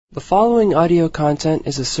The following audio content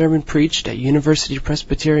is a sermon preached at University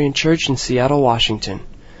Presbyterian Church in Seattle, Washington.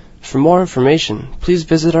 For more information, please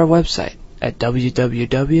visit our website at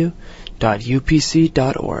www.upc.org.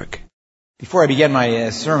 Before I begin my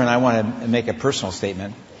sermon, I want to make a personal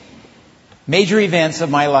statement. Major events of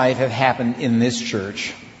my life have happened in this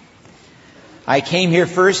church. I came here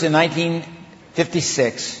first in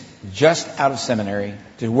 1956, just out of seminary,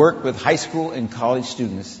 to work with high school and college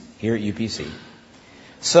students here at UPC.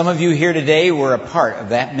 Some of you here today were a part of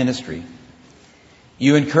that ministry.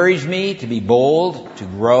 You encouraged me to be bold, to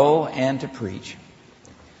grow, and to preach.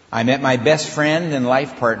 I met my best friend and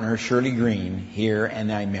life partner, Shirley Green, here,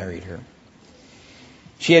 and I married her.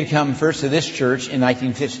 She had come first to this church in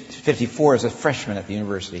 1954 as a freshman at the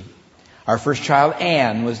university. Our first child,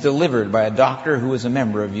 Anne, was delivered by a doctor who was a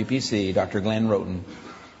member of UPC, Dr. Glenn Roten.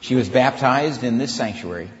 She was baptized in this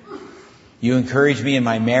sanctuary. You encouraged me in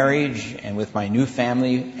my marriage and with my new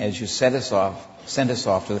family as you sent us off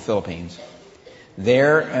to the Philippines.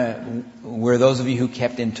 There were those of you who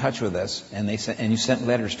kept in touch with us, and you sent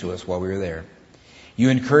letters to us while we were there. You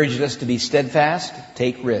encouraged us to be steadfast,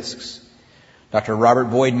 take risks. Dr. Robert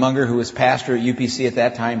Boyd Munger, who was pastor at UPC at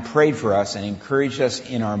that time, prayed for us and encouraged us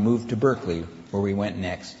in our move to Berkeley, where we went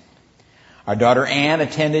next. Our daughter Anne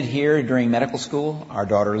attended here during medical school. Our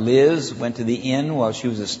daughter Liz went to the inn while she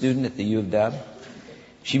was a student at the U of W.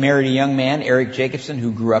 She married a young man, Eric Jacobson,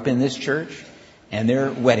 who grew up in this church, and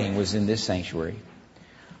their wedding was in this sanctuary.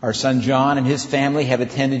 Our son John and his family have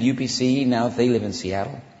attended UPC. Now they live in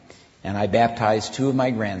Seattle, and I baptized 2 of my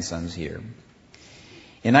grandsons here.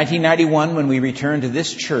 In 1991, when we returned to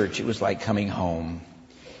this church, it was like coming home.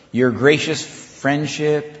 Your gracious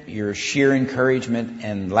friendship, your sheer encouragement,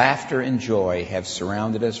 and laughter and joy have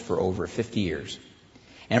surrounded us for over 50 years.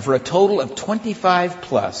 And for a total of 25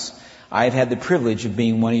 plus, I've had the privilege of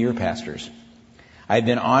being one of your pastors. I've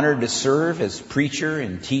been honored to serve as preacher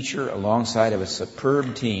and teacher alongside of a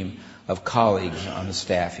superb team of colleagues on the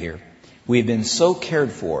staff here. We've been so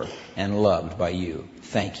cared for and loved by you.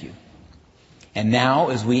 Thank you. And now,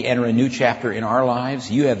 as we enter a new chapter in our lives,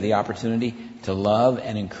 you have the opportunity to love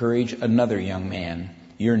and encourage another young man,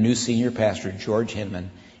 your new senior pastor, George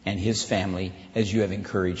Hinman, and his family, as you have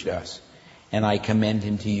encouraged us. And I commend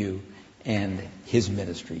him to you and his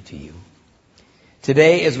ministry to you.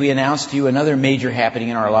 Today, as we announce to you another major happening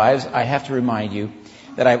in our lives, I have to remind you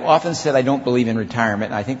that I've often said I don't believe in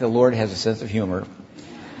retirement, and I think the Lord has a sense of humor.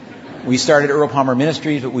 We started Earl Palmer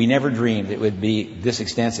Ministries, but we never dreamed it would be this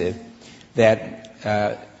extensive, that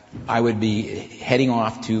I would be heading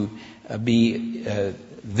off to be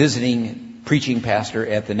visiting preaching pastor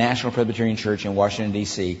at the National Presbyterian Church in Washington,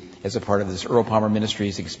 D.C. as a part of this Earl Palmer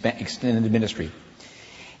Ministries extended ministry.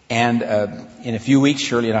 And in a few weeks,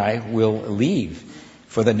 Shirley and I will leave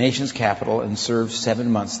for the nation's capital and serve 7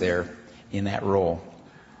 months there in that role.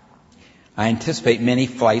 I anticipate many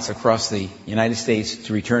flights across the United States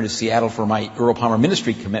to return to Seattle for my Earl Palmer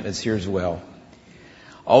Ministry commitments here as well.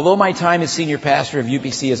 Although my time as senior pastor of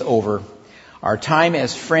UPC is over, our time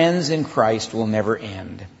as friends in Christ will never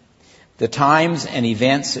end. The times and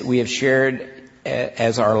events that we have shared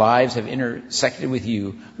as our lives have intersected with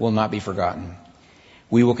you will not be forgotten.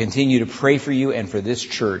 We will continue to pray for you and for this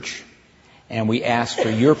church, and we ask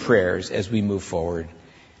for your prayers as we move forward.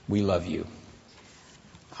 We love you.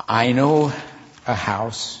 I know a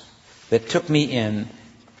house that took me in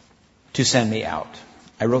to send me out.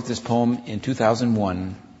 I wrote this poem in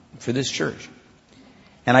 2001 for this church.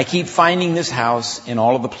 And I keep finding this house in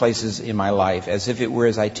all of the places in my life as if it were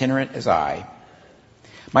as itinerant as I.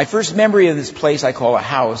 My first memory of this place I call a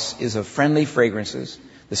house is of friendly fragrances,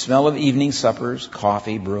 the smell of evening suppers,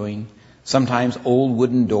 coffee brewing, sometimes old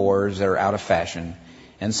wooden doors that are out of fashion,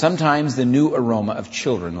 and sometimes the new aroma of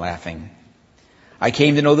children laughing. I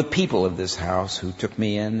came to know the people of this house who took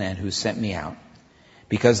me in and who sent me out,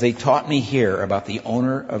 because they taught me here about the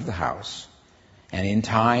owner of the house, and in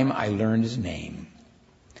time I learned his name.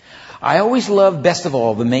 I always loved best of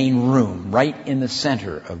all the main room right in the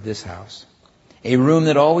center of this house. A room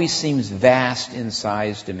that always seems vast in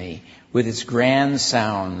size to me, with its grand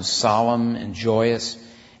sounds, solemn and joyous,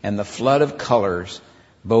 and the flood of colors,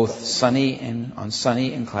 both on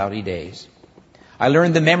sunny and cloudy days. I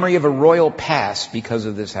learned the memory of a royal past because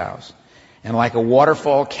of this house. And like a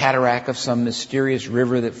waterfall cataract of some mysterious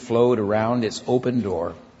river that flowed around its open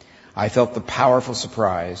door, I felt the powerful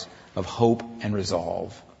surprise of hope and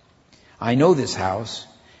resolve. I know this house,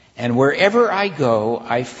 and wherever I go,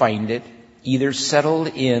 I find it either settled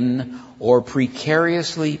in or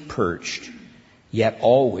precariously perched, yet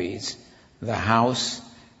always the house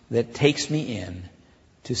that takes me in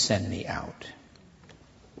to send me out.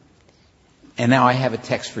 And now I have a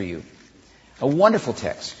text for you. A wonderful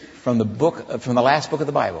text from the last book of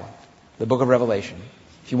the Bible, the book of Revelation.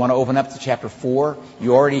 If you want to open up to chapter 4,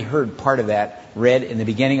 you already heard part of that read in the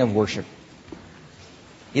beginning of worship.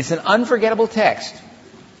 It's an unforgettable text.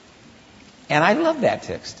 And I love that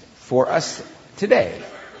text for us today.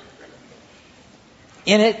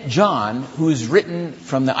 In it, John, who's written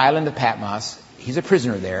from the island of Patmos, he's a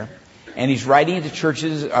prisoner there, and he's writing to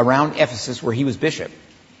churches around Ephesus where he was bishop.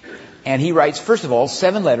 And he writes, first of all,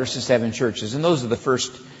 7 letters to 7 churches, and those are the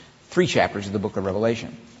first 3 chapters of the book of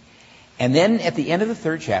Revelation. And then at the end of the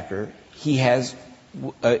 3rd chapter, he has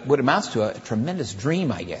what amounts to a tremendous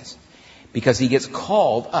dream, I guess, because he gets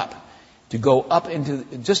called up to go up into,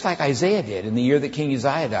 just like Isaiah did in the year that King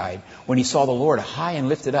Uzziah died, when he saw the Lord high and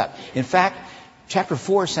lifted up. In fact, chapter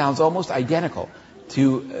 4 sounds almost identical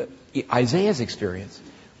to Isaiah's experience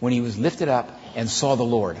when he was lifted up and saw the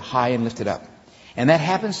Lord high and lifted up. And that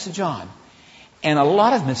happens to John. And a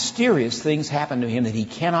lot of mysterious things happen to him that he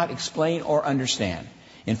cannot explain or understand.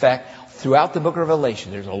 In fact, throughout the book of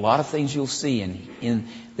Revelation, there's a lot of things you'll see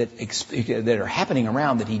that are happening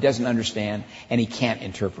around that he doesn't understand and he can't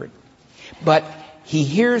interpret. But he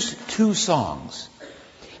hears 2 songs.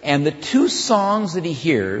 And the 2 songs that he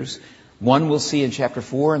hears, one we'll see in chapter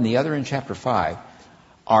 4 and the other in chapter 5,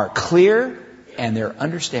 are clear and they're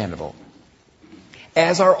understandable.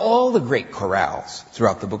 As are all the great chorales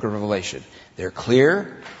throughout the book of Revelation. They're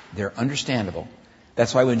clear, they're understandable.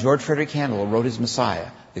 That's why when George Frederick Handel wrote his Messiah,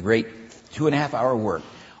 the great 2.5-hour work,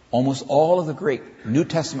 almost all of the great New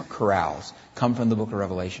Testament chorales come from the book of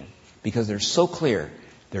Revelation because they're so clear,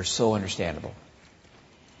 they're so understandable.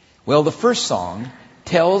 Well, the first song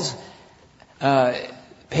pays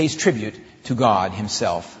tribute to God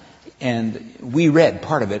himself, and we read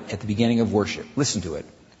part of it at the beginning of worship. Listen to it.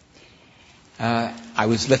 I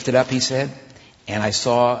was lifted up, he said, and I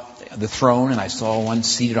saw the throne, and I saw one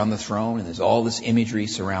seated on the throne, and there's all this imagery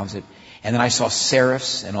surrounds it. And then I saw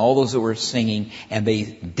seraphs and all those that were singing, and they,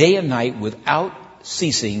 day and night, without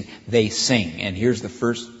ceasing, they sing. And here's the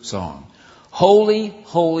first song. Holy,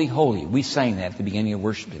 holy, holy. We sang that at the beginning of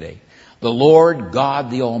worship today. The Lord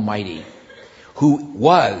God the Almighty, who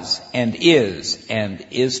was and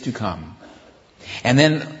is to come. And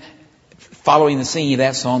then, following the singing of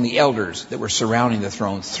that song, the elders that were surrounding the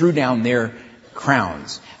throne threw down their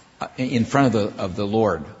crowns in front of the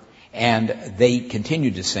Lord. And they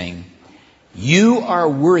continued to sing, You are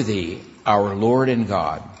worthy, our Lord and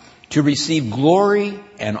God, to receive glory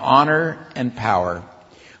and honor and power,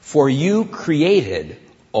 for you created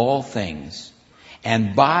all things,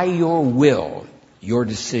 and by your will, your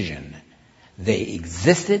decision, they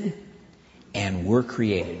existed and were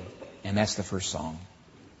created. And that's the first song.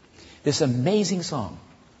 This amazing song.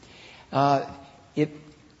 It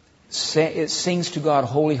sings to God,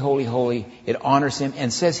 holy, holy, holy. It honors him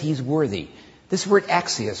and says he's worthy. This word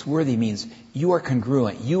axios, worthy, means you are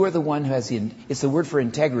congruent. You are the one who has it's the word for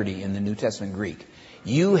integrity in the New Testament Greek.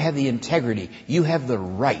 You have the integrity. You have the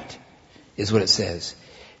right, is what it says,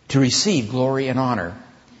 to receive glory and honor.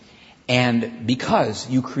 And because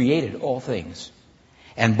you created all things,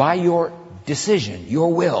 and by your decision,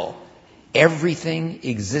 your will, everything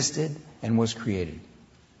existed and was created.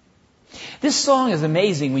 This song is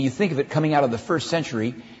amazing when you think of it coming out of the 1st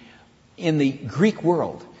century in the Greek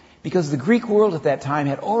world. Because the Greek world at that time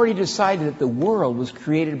had already decided that the world was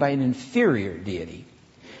created by an inferior deity.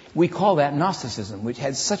 We call that Gnosticism, which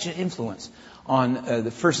had such an influence on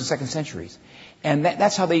the 1st and 2nd centuries. And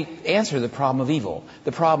that's how they answer the problem of evil.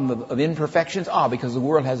 The problem of imperfections, because the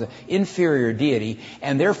world has an inferior deity,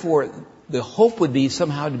 and therefore the hope would be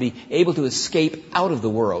somehow to be able to escape out of the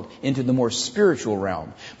world into the more spiritual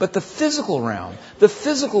realm. But the physical realm, the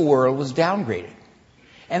physical world was downgraded.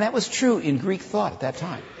 And that was true in Greek thought at that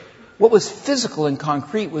time. What was physical and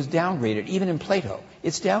concrete was downgraded, even in Plato.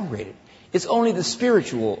 It's downgraded. It's only the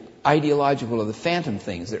spiritual, ideological, or the phantom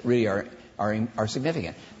things that really are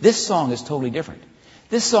significant. This song is totally different.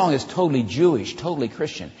 This song is totally Jewish, totally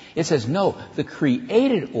Christian. It says, no, the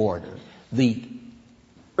created order, the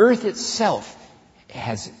earth itself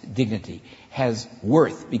has dignity, has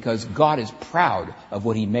worth, because God is proud of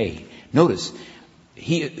what he made. Notice,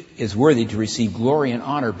 he is worthy to receive glory and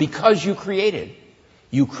honor because you created.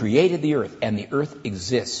 You created the earth, and the earth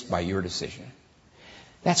exists by your decision.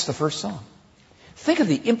 That's the first song. Think of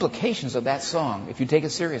the implications of that song if you take it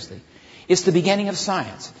seriously. It's the beginning of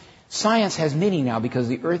science. Science has meaning now because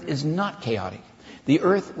the earth is not chaotic. The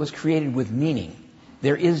earth was created with meaning.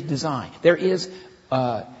 There is design. There is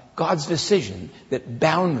God's decision that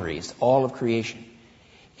boundaries all of creation.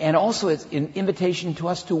 And also it's an invitation to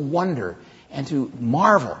us to wonder and to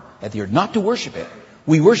marvel at the earth. Not to worship it.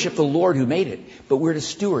 We worship the Lord who made it, but we're to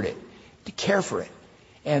steward it, to care for it.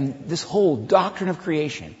 And this whole doctrine of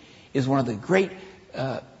creation is one of the great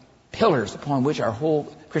pillars upon which our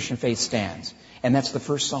whole Christian faith stands. And that's the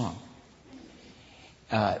first song.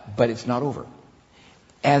 But it's not over.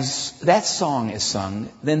 As that song is sung,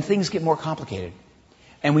 then things get more complicated.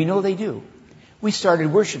 And we know they do. We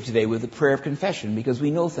started worship today with the prayer of confession because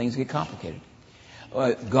we know things get complicated.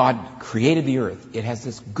 God created the earth. It has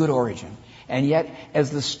this good origin. And yet,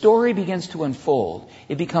 as the story begins to unfold,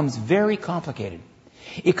 it becomes very complicated.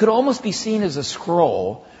 It could almost be seen as a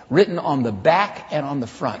scroll written on the back and on the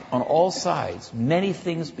front, on all sides. Many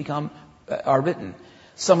things are written.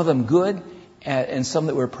 Some of them good, and some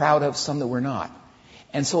that we're proud of, some that we're not.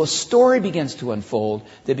 And so a story begins to unfold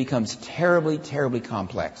that becomes terribly, terribly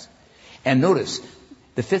complex. And notice,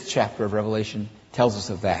 the 5th chapter of Revelation tells us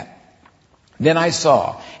of that. Then I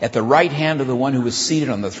saw, at the right hand of the one who was seated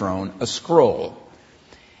on the throne, a scroll.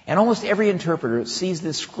 And almost every interpreter sees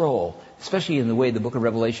this scroll, especially in the way the book of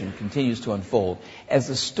Revelation continues to unfold, as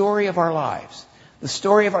the story of our lives, the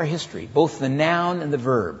story of our history, both the noun and the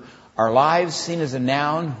verb. Our lives seen as a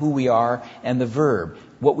noun, who we are, and the verb,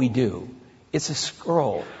 what we do. It's a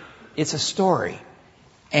scroll. It's a story.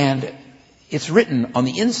 And it's written on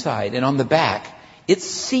the inside and on the back. It's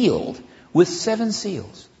sealed with 7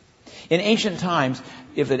 seals. In ancient times,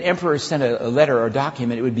 if an emperor sent a letter or a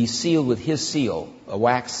document, it would be sealed with his seal, a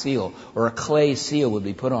wax seal, or a clay seal would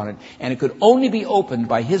be put on it. And it could only be opened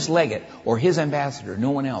by his legate or his ambassador.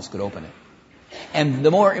 No one else could open it. And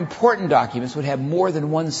the more important documents would have more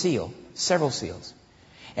than one seal, several seals.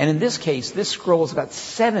 And in this case, this scroll has got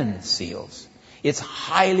 7 seals. It's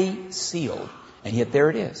highly sealed. And yet there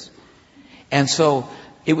it is. And so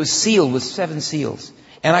it was sealed with 7 seals.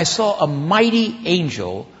 And I saw a mighty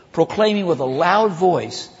angel proclaiming with a loud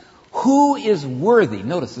voice, who is worthy?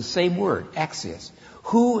 Notice the same word, axios.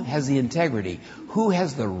 Who has the integrity? Who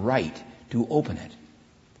has the right to open it?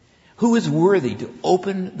 Who is worthy to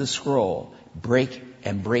open the scroll, break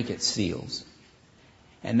its seals?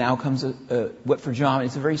 And now comes what for John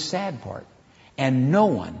is a very sad part. And no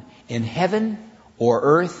one in heaven or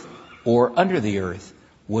earth or under the earth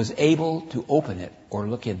was able to open it or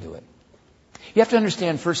look into it. You have to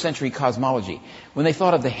understand first century cosmology. When they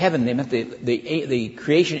thought of the heaven, they meant the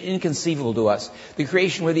creation inconceivable to us, the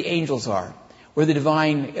creation where the angels are, where the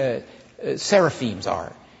divine seraphims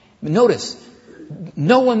are. Notice,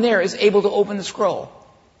 no one there is able to open the scroll.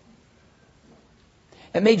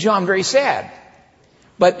 That made John very sad.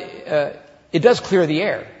 But it does clear the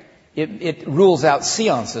air. It rules out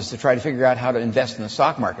seances to try to figure out how to invest in the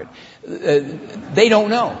stock market. They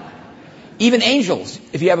don't know. Even angels,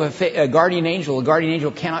 if you have a guardian angel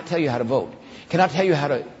cannot tell you how to vote, cannot tell you how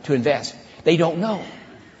to invest. They don't know.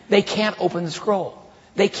 They can't open the scroll.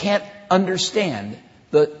 They can't understand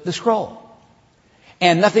the scroll.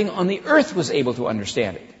 And nothing on the earth was able to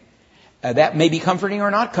understand it. That may be comforting or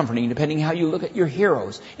not comforting, depending how you look at your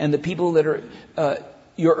heroes and the people that are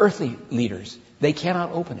your earthly leaders. They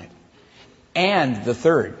cannot open it. And the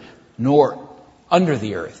third, nor under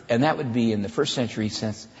the earth. And that would be in the first century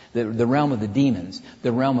sense, the realm of the demons,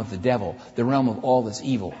 the realm of the devil, the realm of all that's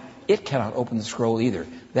evil. It cannot open the scroll either.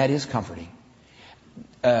 That is comforting.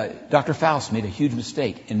 Dr. Faust made a huge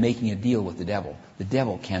mistake in making a deal with the devil. The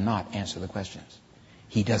devil cannot answer the questions.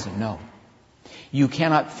 He doesn't know. You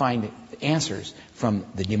cannot find answers from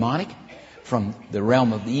the demonic, from the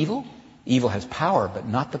realm of the evil. Evil has power, but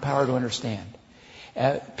not the power to understand.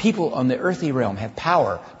 People on the earthly realm have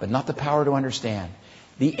power, but not the power to understand.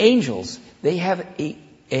 The angels, they have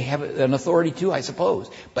an authority too, I suppose,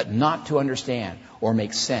 but not to understand or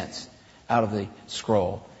make sense out of the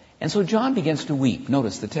scroll. And so John begins to weep.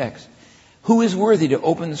 Notice the text. Who is worthy to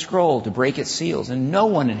open the scroll, to break its seals? And no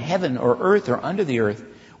one in heaven or earth or under the earth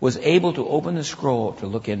was able to open the scroll to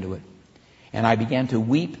look into it. And I began to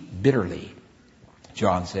weep bitterly,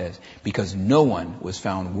 John says, because no one was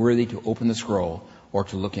found worthy to open the scroll or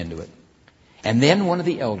to look into it. And then one of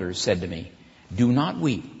the elders said to me, do not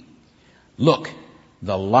weep. Look,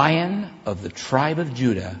 the Lion of the tribe of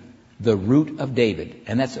Judah, the root of David.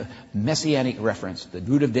 And that's a messianic reference. The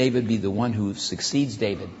root of David be the one who succeeds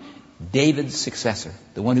David. David's successor,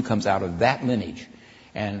 the one who comes out of that lineage.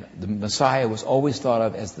 And the Messiah was always thought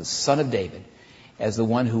of as the son of David, as the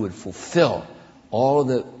one who would fulfill all of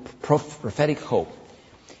the prophetic hope.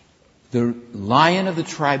 The Lion of the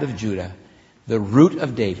tribe of Judah, the root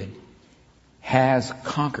of David, has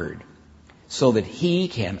conquered so that he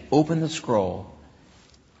can open the scroll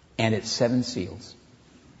and its 7 seals.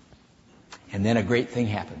 And then a great thing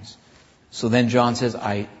happens. So then John says,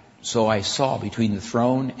 I saw between the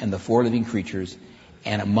throne and the 4 living creatures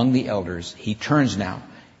and among the elders. He turns now,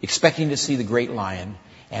 expecting to see the great lion,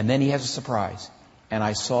 and then he has a surprise. And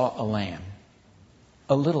I saw a lamb,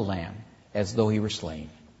 a little lamb, as though he were slain.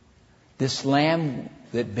 This lamb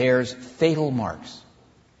that bears fatal marks.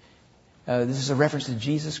 This is a reference to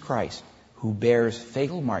Jesus Christ, who bears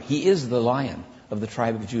fatal marks. He is the Lion of the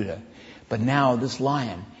tribe of Judah. But now this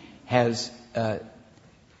lion has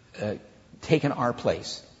taken our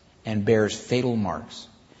place and bears fatal marks.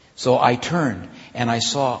 So I turned and I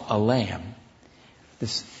saw a lamb,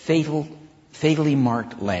 this fatally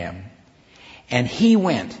marked lamb. And he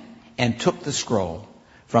went and took the scroll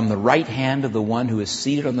from the right hand of the one who is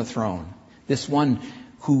seated on the throne. This one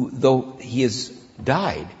who, though he has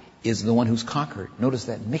died, is the one who's conquered. Notice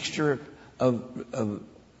that mixture of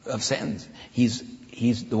sentence. He's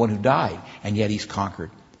the one who died, and yet he's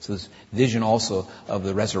conquered. So this vision also of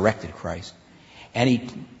the resurrected Christ. And he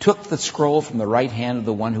took the scroll from the right hand of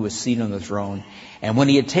the one who was seated on the throne. And when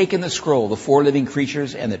he had taken the scroll, the 4 living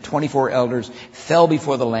creatures and the 24 elders fell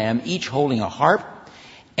before the Lamb, each holding a harp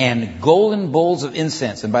and golden bowls of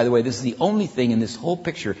incense. And by the way, this is the only thing in this whole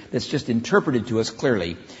picture that's just interpreted to us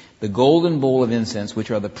clearly. The golden bowl of incense,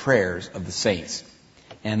 which are the prayers of the saints.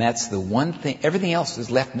 And that's the one thing. Everything else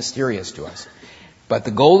is left mysterious to us. But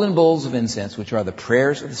the golden bowls of incense, which are the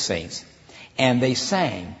prayers of the saints. And they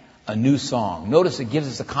sang a new song. Notice it gives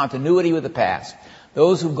us a continuity with the past.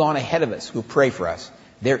 Those who've gone ahead of us, who pray for us,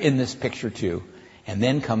 they're in this picture too. And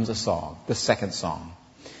then comes a song, the second song.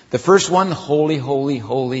 The first one, holy, holy,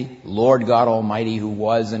 holy, Lord God Almighty, who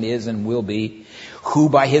was and is and will be, who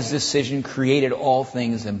by his decision created all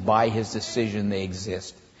things, and by his decision they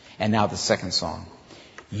exist. And now the second song.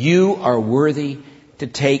 You are worthy to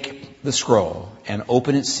take the scroll and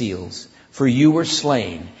open its seals, for you were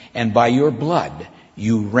slain, and by your blood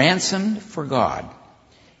you ransomed for God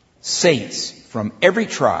saints from every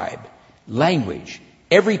tribe, language,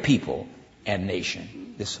 every people, and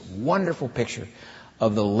nation. This wonderful picture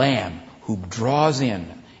of the Lamb who draws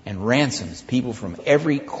in and ransoms people from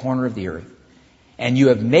every corner of the earth. And you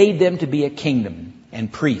have made them to be a kingdom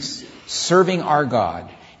and priests, serving our God,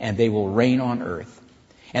 and they will reign on earth.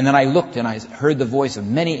 And then I looked and I heard the voice of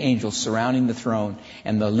many angels surrounding the throne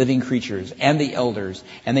and the living creatures and the elders.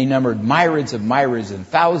 And they numbered myriads of myriads and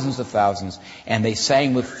thousands of thousands. And they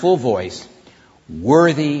sang with full voice,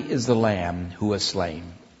 worthy is the Lamb who was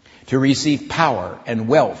slain, to receive power and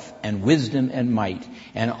wealth and wisdom and might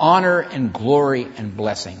and honor and glory and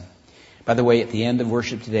blessing. By the way, at the end of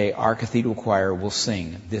worship today, our cathedral choir will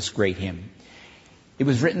sing this great hymn. It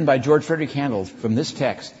was written by George Frederick Handel from this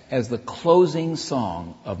text as the closing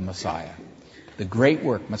song of Messiah. The great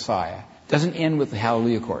work, Messiah, doesn't end with the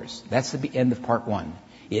Hallelujah chorus. That's the end of part 1.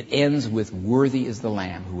 It ends with worthy is the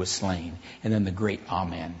Lamb who was slain, and then the great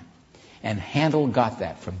Amen. And Handel got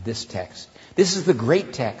that from this text. This is the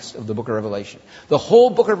great text of the book of Revelation. The whole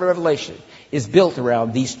book of Revelation is built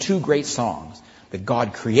around these 2 great songs. That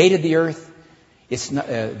God created the earth.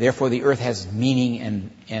 Therefore the earth has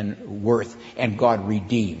meaning and worth, and God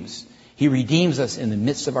redeems. He redeems us in the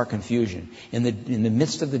midst of our confusion, in the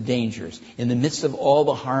midst of the dangers, in the midst of all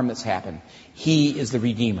the harm that's happened. He is the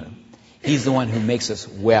Redeemer. He's the one who makes us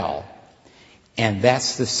well. And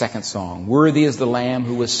that's the second song. Worthy is the Lamb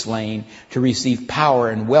who was slain to receive power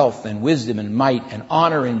and wealth and wisdom and might and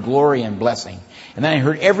honor and glory and blessing. And then I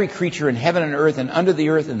heard every creature in heaven and earth and under the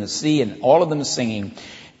earth and the sea and all of them singing,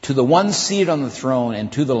 to the one seated on the throne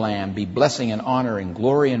and to the Lamb be blessing and honor and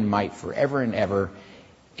glory and might forever and ever.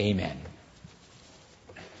 Amen.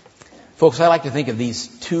 Folks, I like to think of these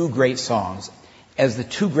 2 great songs as the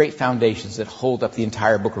 2 great foundations that hold up the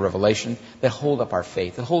entire book of Revelation, that hold up our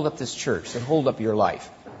faith, that hold up this church, that hold up your life.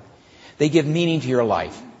 They give meaning to your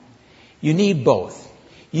life. You need both.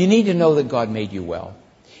 You need to know that God made you well.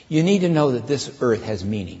 You need to know that this earth has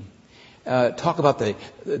meaning. Talk about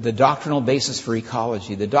the doctrinal basis for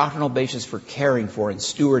ecology, the doctrinal basis for caring for and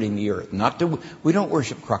stewarding the earth. We don't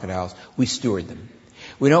worship crocodiles, we steward them.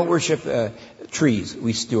 We don't worship trees,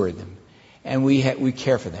 we steward them. And we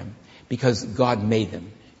care for them because God made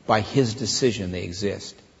them. By His decision they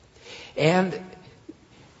exist. And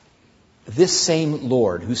this same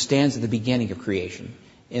Lord who stands at the beginning of creation,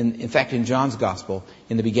 in fact, in John's Gospel,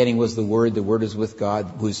 in the beginning was the Word is with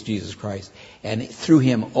God, who is Jesus Christ. And through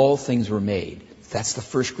Him all things were made. That's the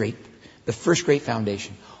first great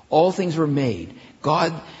foundation. All things were made.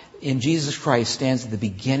 God in Jesus Christ stands at the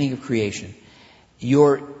beginning of creation.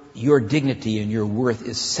 Your dignity and your worth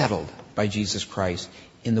is settled by Jesus Christ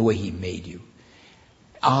in the way He made you.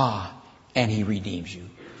 And He redeems you.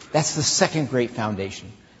 That's the second great foundation.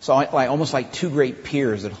 So almost like 2 great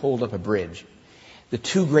piers that hold up a bridge. The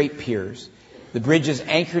 2 great piers. The bridge is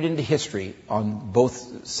anchored into history on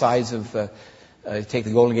both sides of, take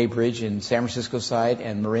the Golden Gate Bridge in San Francisco side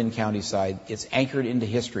and Marin County side. It's anchored into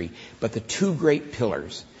history. But the two great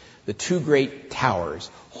pillars, the two great towers,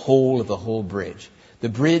 hold the whole bridge. The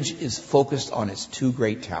bridge is focused on its two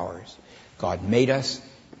great towers. God made us.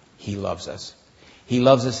 He loves us. He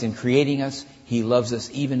loves us in creating us. He loves us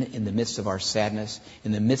even in the midst of our sadness,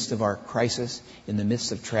 in the midst of our crisis, in the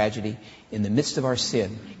midst of tragedy, in the midst of our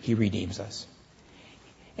sin. He redeems us.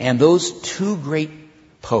 And those two great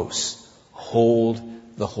posts hold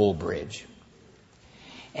the whole bridge.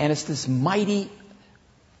 And it's this mighty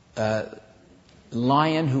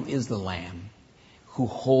lion who is the Lamb who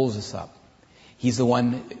holds us up. He's the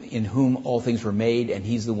one in whom all things were made, and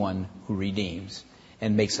He's the one who redeems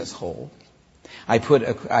and makes us whole. I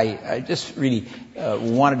just really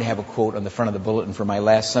wanted to have a quote on the front of the bulletin for my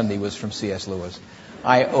last Sunday was from C.S. Lewis.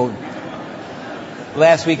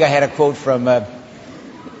 Last week I had a quote from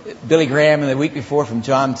Billy Graham, and the week before from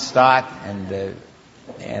John Stott, and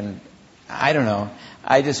I don't know.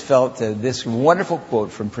 I just felt this wonderful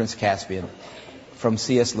quote from Prince Caspian from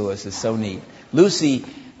C.S. Lewis is so neat. Lucy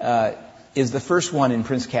is the first one in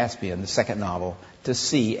Prince Caspian, the second novel, to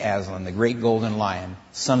see Aslan, the great golden lion,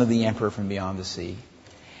 son of the emperor from beyond the sea.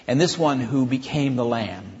 And this one who became the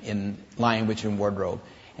lamb in Lion, Witch, and Wardrobe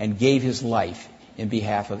and gave his life in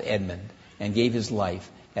behalf of Edmund and gave his life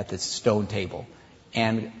at the stone table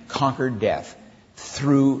and conquered death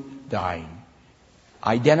through dying,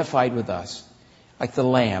 identified with us, like the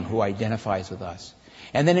lamb who identifies with us.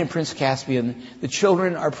 And then in Prince Caspian, the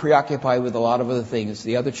children are preoccupied with a lot of other things,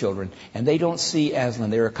 the other children, and they don't see Aslan.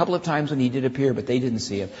 There were a couple of times when he did appear, but they didn't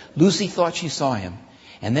see him. Lucy thought she saw him.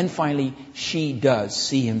 And then finally, she does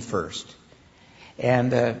see him first.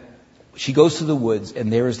 And she goes to the woods,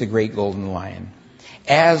 and there is the great golden lion.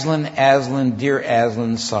 Aslan, Aslan, dear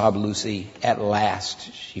Aslan, sobbed Lucy. At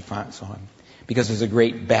last, she saw him. Because there's a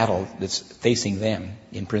great battle that's facing them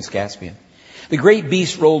in Prince Caspian. The great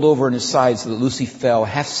beast rolled over on his side so that Lucy fell,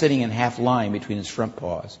 half sitting and half lying between his front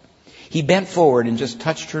paws. He bent forward and just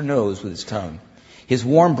touched her nose with his tongue. His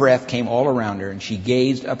warm breath came all around her, and she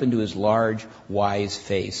gazed up into his large, wise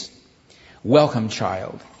face. "Welcome,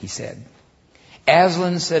 child," he said.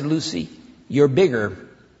 "Aslan," said Lucy, "you're bigger."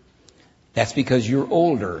 "That's because you're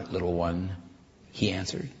older, little one," he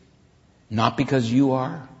answered. "Not because you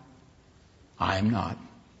are. I'm not.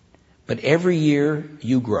 But every year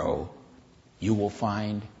you grow, you will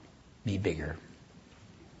find me bigger."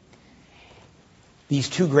 These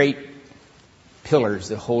two great pillars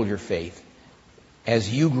that hold your faith, as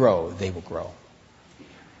you grow, they will grow.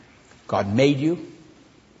 God made you,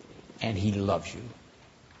 and He loves you.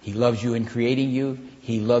 He loves you in creating you.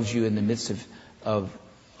 He loves you in the midst of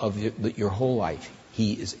your whole life.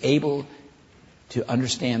 He is able to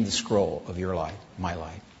understand the scroll of your life, my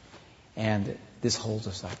life. And this holds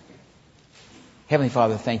us up. Heavenly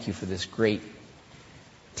Father, thank you for this great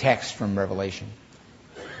text from Revelation.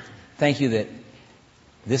 Thank you that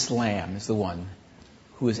this Lamb is the one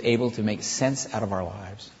who is able to make sense out of our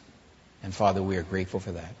lives. And Father, we are grateful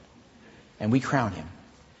for that. And we crown Him.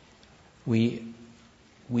 We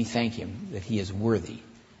thank Him that He is worthy.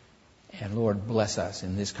 And Lord, bless us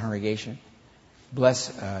in this congregation.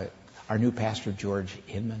 Bless our new pastor, George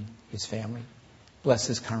Hinman, his family. Bless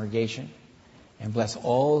this congregation. And bless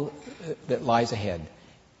all that lies ahead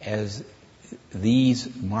as these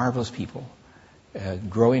marvelous people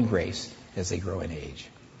grow in grace as they grow in age.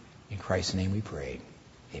 In Christ's name we pray.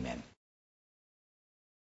 Amen.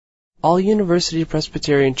 All University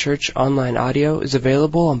Presbyterian Church online audio is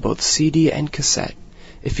available on both CD and cassette.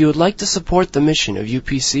 If you would like to support the mission of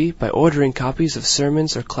UPC by ordering copies of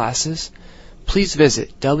sermons or classes, please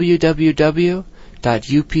visit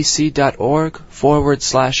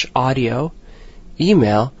www.upc.org/audio,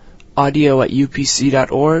 email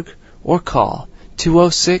audio@upc.org, or call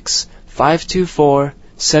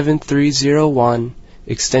 206-524-7301,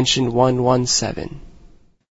 extension 117.